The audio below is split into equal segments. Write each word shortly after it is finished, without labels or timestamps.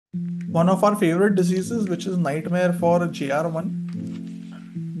One of our favorite diseases, which is nightmare for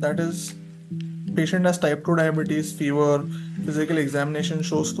JR1, that is patient has type 2 diabetes, fever, physical examination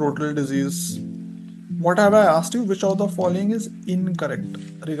shows scrotal disease. What have I asked you? Which of the following is incorrect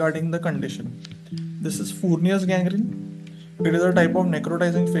regarding the condition? This is Fournier's gangrene. It is a type of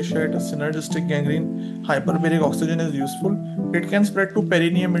necrotizing fasciitis, synergistic gangrene. Hyperbaric oxygen is useful. It can spread to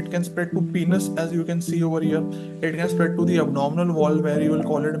perineum, it can spread to penis, as you can see over here. It can spread to the abdominal wall, where you will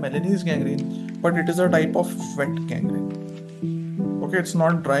call it Melanese gangrene, but it is a type of wet gangrene. Okay, it's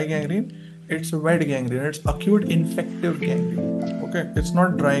not dry gangrene, it's wet gangrene. It's acute infective gangrene. Okay, it's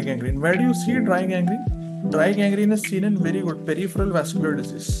not dry gangrene. Where do you see dry gangrene? Dry gangrene is seen in very good peripheral vascular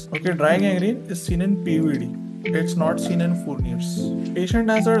disease. Okay, dry gangrene is seen in PVD. It's not seen in Fournier's. Patient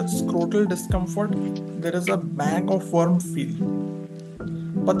has a scrotal discomfort. There is a bag of worm feel,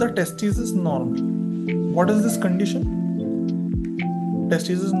 but the testis is normal. What is this condition?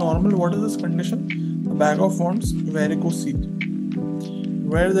 Testis is normal. What is this condition? A bag of worms, varicocele,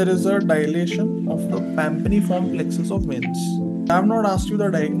 where there is a dilation of the pampiniform plexus of veins. I have not asked you the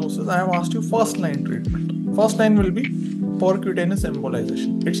diagnosis. I have asked you first line treatment. First line will be percutaneous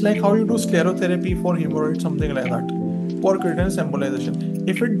embolization. It's like how you do sclerotherapy for hemorrhoids, something like that. Percutaneous embolization.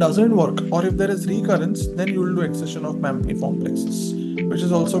 If it doesn't work, or if there is recurrence, then you will do excision of pampiniform plexus, which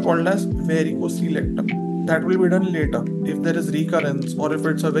is also called as varicocelectomy. That will be done later. If there is recurrence, or if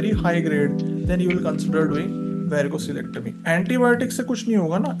it's a very high grade, then you will consider doing varicocelectomy. Antibiotics se kuch nahi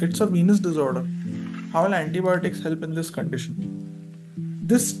hoga na. It's a venous disorder. How will antibiotics help in this condition?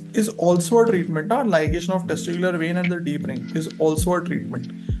 This is also a treatment. Ligation of testicular vein and the deep ring is also a treatment.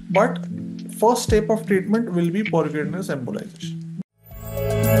 But first step of treatment will be percutaneous embolization.